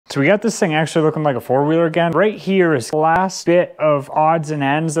So we got this thing actually looking like a four-wheeler again. Right here is the last bit of odds and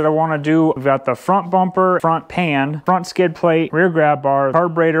ends that I want to do. We've got the front bumper, front pan, front skid plate, rear grab bar,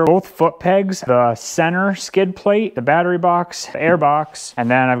 carburetor, both foot pegs, the center skid plate, the battery box, the air box, and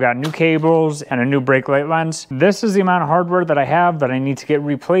then I've got new cables and a new brake light lens. This is the amount of hardware that I have that I need to get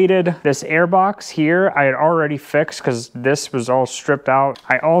replated. This air box here I had already fixed because this was all stripped out.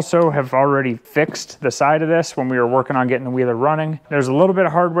 I also have already fixed the side of this when we were working on getting the wheeler running. There's a little bit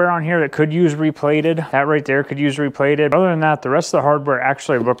of hardware on here that could use replated. That right there could use replated. Other than that, the rest of the hardware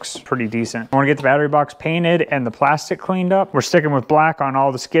actually looks pretty decent. I want to get the battery box painted and the plastic cleaned up. We're sticking with black on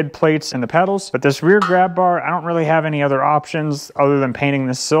all the skid plates and the pedals, but this rear grab bar, I don't really have any other options other than painting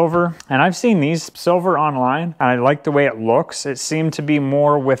this silver. And I've seen these silver online and I like the way it looks. It seemed to be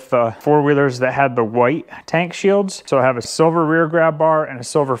more with the four-wheelers that had the white tank shields. So I have a silver rear grab bar and a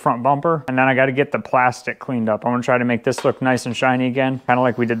silver front bumper. And then I got to get the plastic cleaned up. I want to try to make this look nice and shiny again, kind of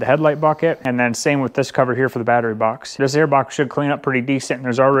like we did the headlight bucket. And then same with this cover here for the battery box. This air box should clean up pretty decent. And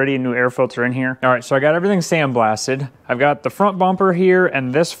there's already a new air filter in here. All right, so I got everything sandblasted. I've got the front bumper here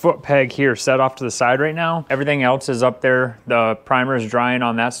and this foot peg here set off to the side right now. Everything else is up there. The primer is drying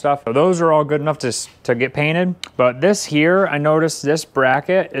on that stuff. So those are all good enough to get painted. But this here, I noticed this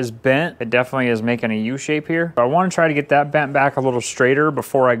bracket is bent. It definitely is making a U shape here. So I want to try to get that bent back a little straighter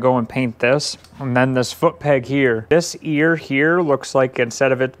before I go and paint this. And then this foot peg here. This ear here looks like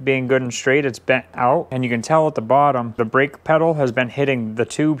instead of it being good and straight, it's bent out. And you can tell at the bottom, the brake pedal has been hitting the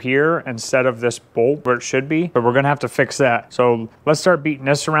tube here instead of this bolt where it should be. But we're going to have to fix that. So let's start beating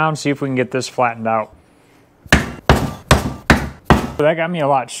this around, see if we can get this flattened out. So that got me a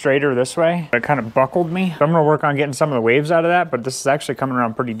lot straighter this way. It kind of buckled me. So I'm going to work on getting some of the waves out of that, but this is actually coming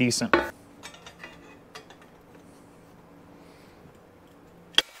around pretty decent.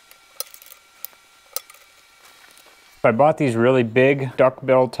 I bought these really big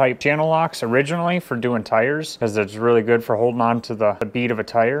duckbill type channel locks originally for doing tires because it's really good for holding on to the bead of a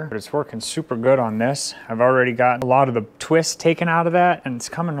tire, but it's working super good on this. I've already got a lot of the twist taken out of that and it's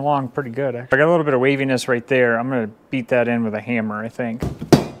coming along pretty good. I got a little bit of waviness right there. I'm going to beat that in with a hammer, I think.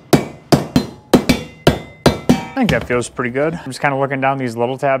 I think that feels pretty good. I'm just kind of looking down these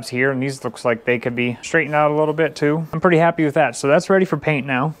little tabs here and these looks like they could be straightened out a little bit too. I'm pretty happy with that. So that's ready for paint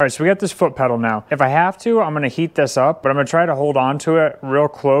now. All right, so we got this foot pedal now. If I have to, I'm going to heat this up, but I'm going to try to hold on to it real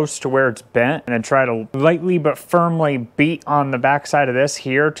close to where it's bent and then try to lightly but firmly beat on the back side of this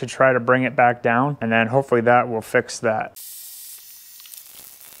here to try to bring it back down. And then hopefully that will fix that.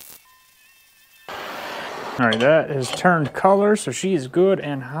 All right, that has turned color, so she is good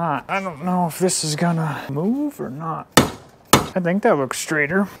and hot. I don't know if this is gonna move or not. I think that looks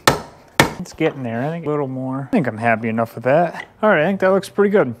straighter. It's getting there, I think a little more. I think I'm happy enough with that. All right, I think that looks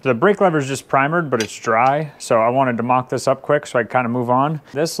pretty good. The brake lever is just primered, but it's dry. So I wanted to mock this up quick so I kind of move on.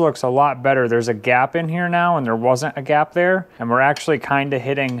 This looks a lot better. There's a gap in here now and there wasn't a gap there. And we're actually kind of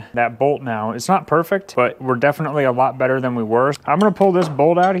hitting that bolt now. It's not perfect, but we're definitely a lot better than we were. I'm gonna pull this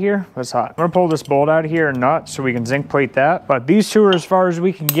bolt out of here. That's hot. I'm gonna pull this bolt out of here and nut so we can zinc plate that. But these two are as far as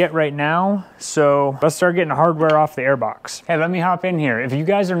we can get right now. So let's start getting the hardware off the airbox. Hey, let me hop in here. If you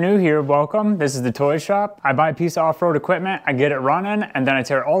guys are new here, welcome. This is the toy shop. I buy a piece of off-road equipment, I get it running, and then I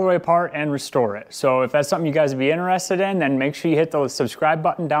tear it all the way apart and restore it. So if that's something you guys would be interested in, then make sure you hit the subscribe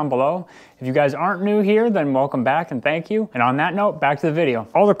button down below. If you guys aren't new here, then welcome back and thank you. And on that note, back to the video.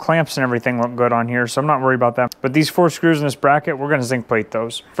 All the clamps and everything look good on here, so I'm not worried about that. But these 4 screws in this bracket, we're gonna zinc plate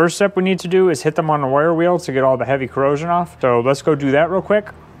those. First step we need to do is hit them on the wire wheel to get all the heavy corrosion off. So let's go do that real quick.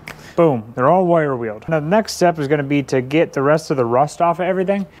 Boom, they're all wire wheeled. Now the next step is gonna be to get the rest of the rust off of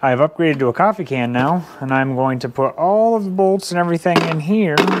everything. I have upgraded to a coffee can now, and I'm going to put all of the bolts and everything in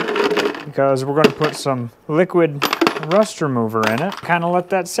here because we're gonna put some liquid rust remover in it. Kind of let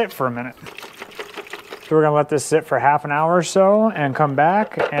that sit for a minute. So we're gonna let this sit for half an hour or so and come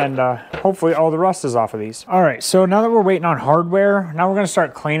back and hopefully all the rust is off of these. All right, so now that we're waiting on hardware, now we're gonna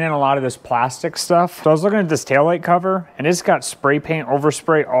start cleaning a lot of this plastic stuff. So I was looking at this taillight cover and it's got spray paint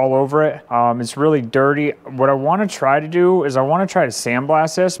overspray all over it. It's really dirty. What I wanna try to do is I wanna try to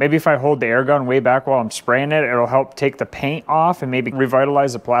sandblast this. Maybe if I hold the air gun way back while I'm spraying it, it'll help take the paint off and maybe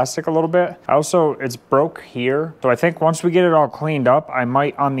revitalize the plastic a little bit. Also, it's broke here. So I think once we get it all cleaned up, I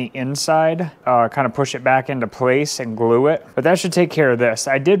might on the inside kind of push it back into place and glue it, but that should take care of this.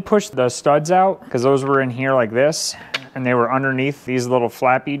 I did push the studs out because those were in here like this. and they were underneath these little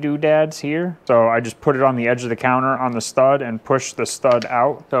flappy doodads here. So I just put it on the edge of the counter on the stud and pushed the stud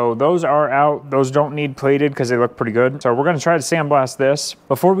out. So those are out. Those don't need plated because they look pretty good. So we're going to try to sandblast this.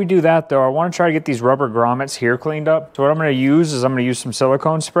 Before we do that though, I want to try to get these rubber grommets here cleaned up. So what I'm going to use is I'm going to use some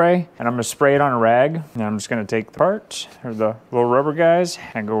silicone spray, and I'm going to spray it on a rag. And I'm just going to take the parts, or the little rubber guys,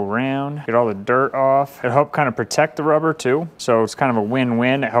 and go around, get all the dirt off. It helps kind of protect the rubber too. So it's kind of a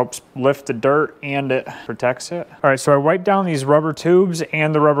win-win. It helps lift the dirt and it protects it. All right, so I wiped down these rubber tubes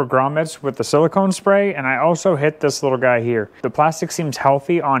and the rubber grommets with the silicone spray, and I also hit this little guy here. The plastic seems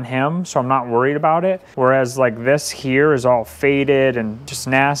healthy on him, so I'm not worried about it. Whereas like this here is all faded and just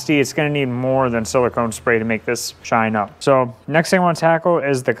nasty. It's gonna need more than silicone spray to make this shine up. So next thing I want to tackle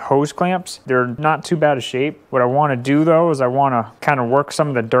is the hose clamps. They're not too bad of shape. What I want to do though is I want to kind of work some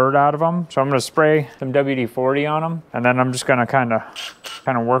of the dirt out of them. So I'm going to spray some WD-40 on them, and then I'm just going to kind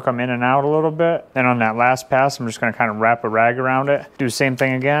of work them in and out a little bit. Then on that last pass, I'm just going to kind of wrap a rag around it. Do the same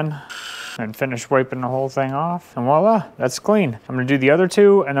thing again, and finish wiping the whole thing off, and voila, that's clean. I'm gonna do the other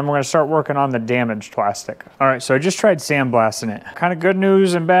two, and then we're gonna start working on the damaged plastic. All right, so I just tried sandblasting it. Kind of good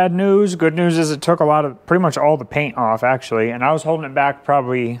news and bad news. Good news is it took pretty much all the paint off actually, and I was holding it back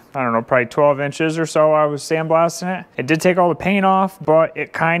probably, I don't know, probably 12 inches or so I was sandblasting it. It did take all the paint off, but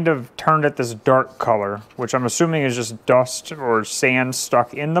it kind of turned it this dark color, which I'm assuming is just dust or sand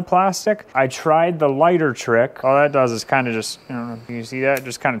stuck in the plastic. I tried the lighter trick. All that does is kind of just, I don't know if you see that, it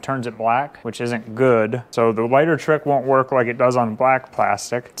just kind of turns it black, which isn't good. So the lighter trick won't work like it does on black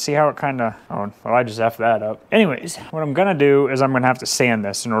plastic. See how it kind of, oh, well, I just effed that up. Anyways, what I'm gonna do is I'm gonna have to sand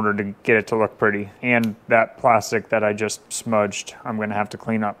this in order to get it to look pretty. And that plastic that I just smudged, I'm gonna have to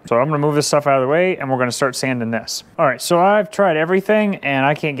clean up. So I'm gonna move this stuff out of the way, and we're gonna start sanding this. All right, so I've tried everything, and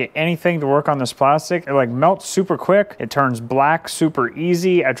I can't get anything to work on this plastic. It like melts super quick. It turns black super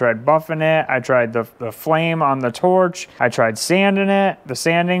easy. I tried buffing it. I tried the flame on the torch. I tried sanding it. The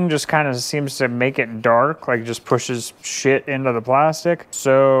sanding just kind of seems to make it dark, like just pushes shit into the plastic.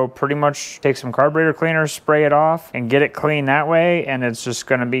 So pretty much take some carburetor cleaner, spray it off, and get it clean that way, and it's just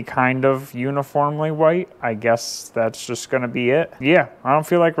gonna be kind of uniformly white. I guess that's just gonna be it. Yeah, I don't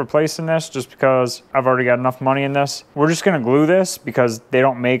feel like replacing this just because I've already got enough money in this. We're just gonna glue this because they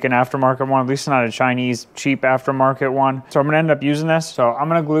don't make an aftermarket one, at least not a Chinese cheap aftermarket one. So I'm gonna end up using this. So I'm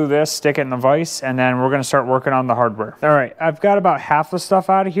gonna glue this, stick it in the vise, and then we're gonna start working on the hardware. All right, I've got about half the stuff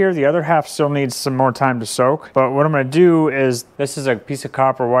out of here. The other half still needs some more time to soak. But what I'm gonna do is, this is a piece of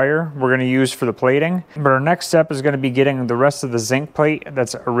copper wire we're gonna use for the plating. But our next step is gonna be getting the rest of the zinc plate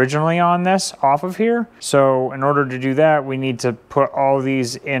that's originally on this off of here. So in order to do that, we need to put all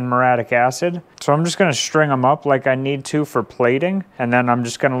these in muriatic acid. So I'm just gonna string them up like I need to for plating. And then I'm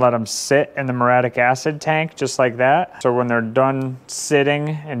just gonna let them sit in the muriatic acid tank just like that. So when they're done sitting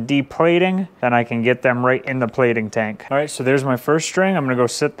and deplating, then I can get them right in the plating tank. All right, so there's my first string. I'm gonna go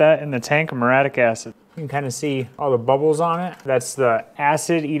sit that in the tank of muriatic acid. You can kind of see all the bubbles on it. That's the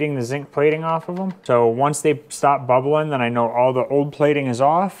acid eating the zinc plating off of them. So once they stop bubbling, then I know all the old plating is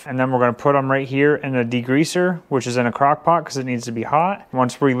off. And then we're gonna put them right here in a degreaser, which is in a crock pot because it needs to be hot.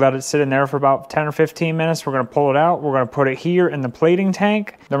 Once we let it sit in there for about 10 or 15 minutes, we're gonna pull it out. We're gonna put it here in the plating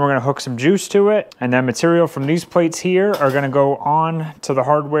tank. Then we're gonna hook some juice to it. And then material from these plates here are gonna go on to the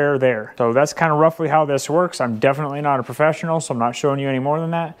hardware there. So that's kind of roughly how this works. I'm definitely not a professional, so I'm not showing you any more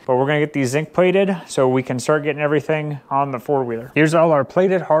than that. But we're gonna get these zinc plated so we can start getting everything on the four-wheeler. Here's all our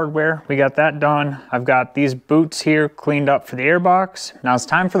plated hardware. We got that done. I've got these boots here cleaned up for the airbox. Now it's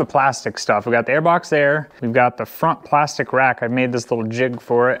time for the plastic stuff. We got the airbox there. We've got the front plastic rack. I made this little jig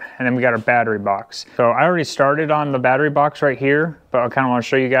for it. And then we got our battery box. So I already started on the battery box right here, but I kind of want to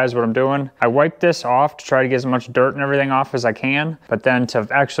show you guys what I'm doing. I wiped this off to try to get as much dirt and everything off as I can, but then to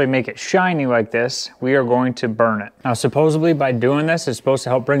actually make it shiny like this, we are going to burn it. Now supposedly by doing this, it's supposed to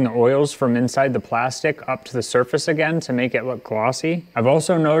help bring the oils from inside the plastic up to the surface again to make it look glossy. I've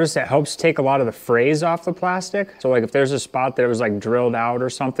also noticed it helps take a lot of the frays off the plastic. So like if there's a spot that was like drilled out or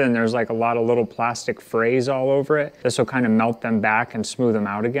something, and there's like a lot of little plastic frays all over it, this will kind of melt them back and smooth them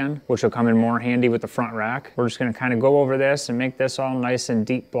out again, which will come in more handy with the front rack. We're just gonna kind of go over this and make this all nice and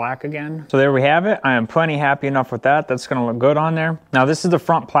deep black again. So there we have it. I am plenty happy enough with that. That's gonna look good on there. Now this is the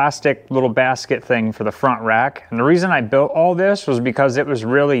front plastic little basket thing for the front rack. And the reason I built all this was because it was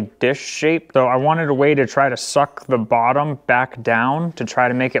really dish shaped. So I wanted a way to try to suck the bottom back down to try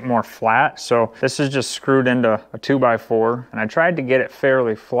to make it more flat. So this is just screwed into a 2x4 and I tried to get it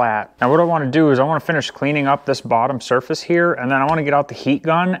fairly flat. Now what I want to do is I want to finish cleaning up this bottom surface here, and then I want to get out the heat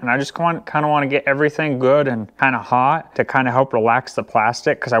gun, and I just kind of want to get everything good and kind of hot to kind of help relax the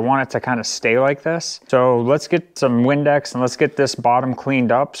plastic because I want it to kind of stay like this. So let's get some Windex and let's get this bottom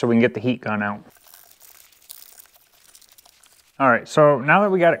cleaned up so we can get the heat gun out. All right, so now that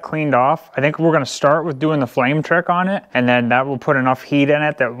we got it cleaned off, I think we're gonna start with doing the flame trick on it, and then that will put enough heat in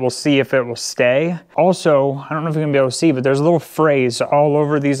it that we'll see if it will stay. Also, I don't know if you're gonna be able to see, but there's a little frays all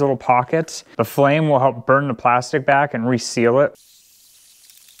over these little pockets. The flame will help burn the plastic back and reseal it.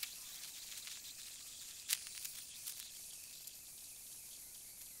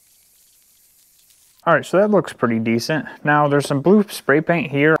 All right, so that looks pretty decent. Now there's some blue spray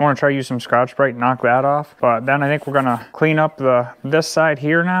paint here. I want to try to use some Scotch-Brite, knock that off. But then I think we're gonna clean up this side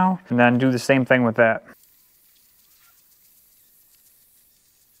here now, and then do the same thing with that.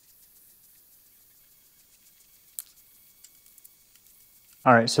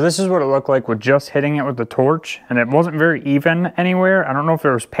 All right, so this is what it looked like with just hitting it with the torch, and it wasn't very even anywhere. I don't know if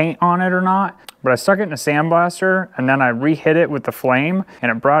there was paint on it or not, but I stuck it in a sandblaster and then I re-hit it with the flame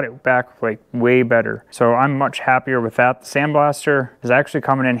and it brought it back like way better. So I'm much happier with that. The sandblaster is actually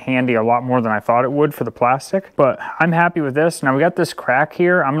coming in handy a lot more than I thought it would for the plastic, but I'm happy with this. Now we got this crack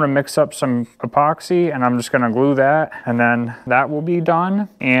here. I'm gonna mix up some epoxy and I'm just gonna glue that, and then that will be done.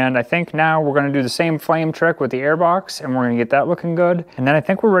 And I think now we're gonna do the same flame trick with the airbox and we're gonna get that looking good. And then I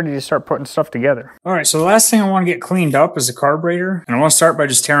think we're ready to start putting stuff together. All right, so the last thing I wanna get cleaned up is the carburetor, and I wanna start by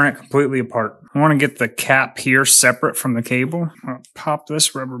just tearing it completely apart. I want to get the cap here separate from the cable. I'm going to pop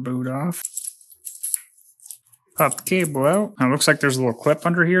this rubber boot off. Pop the cable out. Now it looks like there's a little clip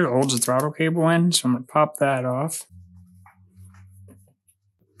under here that holds the throttle cable in, so I'm going to pop that off.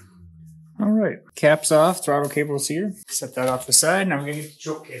 All right, cap's off, throttle cable's here. Set that off the side. Now I'm going to get the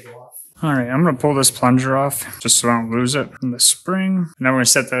choke cable off. All right, I'm gonna pull this plunger off just so I don't lose it from the spring. Now we're gonna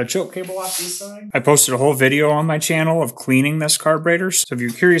set the choke cable off this side. I posted a whole video on my channel of cleaning this carburetor, so if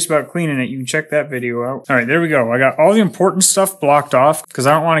you're curious about cleaning it, you can check that video out. All right, there we go. I got all the important stuff blocked off because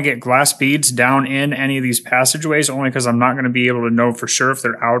I don't wanna get glass beads down in any of these passageways, only because I'm not gonna be able to know for sure if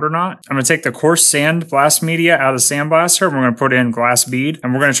they're out or not. I'm gonna take the coarse sand blast media out of the sandblaster, and we're gonna put in glass bead,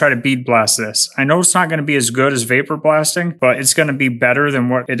 and we're gonna try to bead blast this. I know it's not gonna be as good as vapor blasting, but it's gonna be better than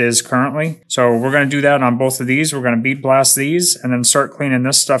what it is currently. So we're going to do that on both of these. We're going to bead blast these and then start cleaning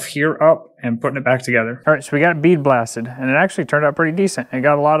this stuff here up and putting it back together. All right, so we got it bead blasted and it actually turned out pretty decent. It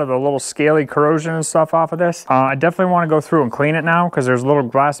got a lot of the little scaly corrosion and stuff off of this. I definitely want to go through and clean it now because there's little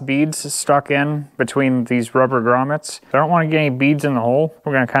glass beads stuck in between these rubber grommets. I don't want to get any beads in the hole.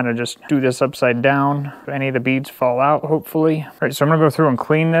 We're going to kind of just do this upside down. If any of the beads fall out, hopefully. All right, so I'm going to go through and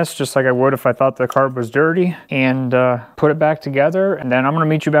clean this just like I would if I thought the carb was dirty, and put it back together. And then I'm going to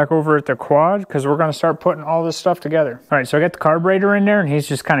meet you back over at the quad because we're going to start putting all this stuff together. All right, so I got the carburetor in there and he's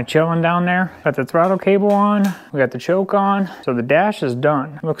just kind of chilling down there. Got the throttle cable on, we got the choke on, so the dash is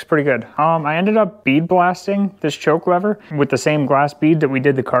done. It looks pretty good. I ended up bead blasting this choke lever with the same glass bead that we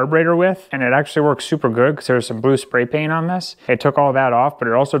did the carburetor with, and it actually works super good because there's some blue spray paint on this. It took all that off, but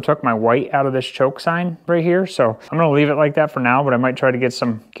it also took my white out of this choke sign right here, so I'm gonna leave it like that for now, but I might try to get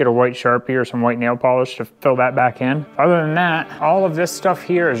a white Sharpie or some white nail polish to fill that back in. Other than that, all of this stuff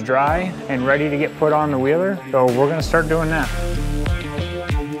here is dry and ready to get put on the wheeler, so we're gonna start doing that.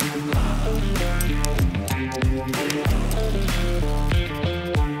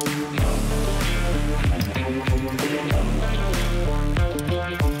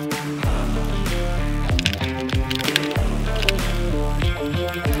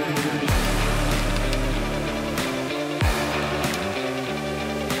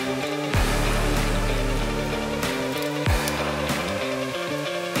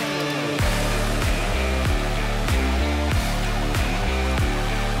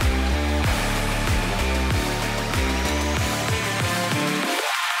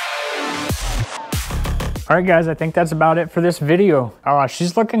 All right, guys, I think that's about it for this video.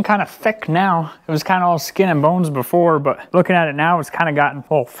 She's looking kind of thick now. It was kind of all skin and bones before, but looking at it now, it's kind of gotten a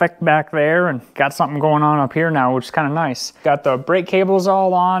little thick back there and got something going on up here now, which is kind of nice. Got the brake cables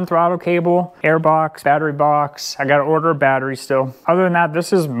all on, throttle cable, air box, battery box. I got to order a battery still. Other than that,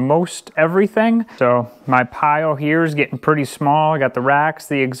 this is most everything. So my pile here is getting pretty small. I got the racks,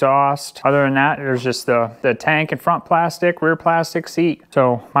 the exhaust. Other than that, there's just the tank and front plastic, rear plastic seat.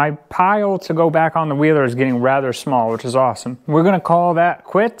 So my pile to go back on the wheeler is getting rather small, which is awesome. We're gonna call that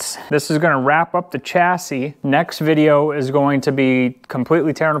quits. This is gonna wrap up the chassis. Next video is going to be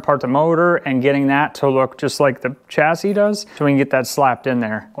completely tearing apart the motor and getting that to look just like the chassis does, so we can get that slapped in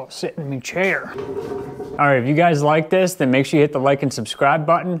there. I'll sit in my chair. All right, if you guys like this, then make sure you hit the like and subscribe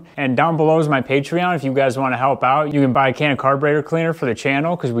button. And down below is my Patreon. If you guys wanna help out, you can buy a can of carburetor cleaner for the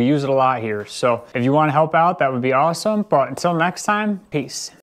channel because we use it a lot here. So if you wanna help out, that would be awesome. But until next time, peace.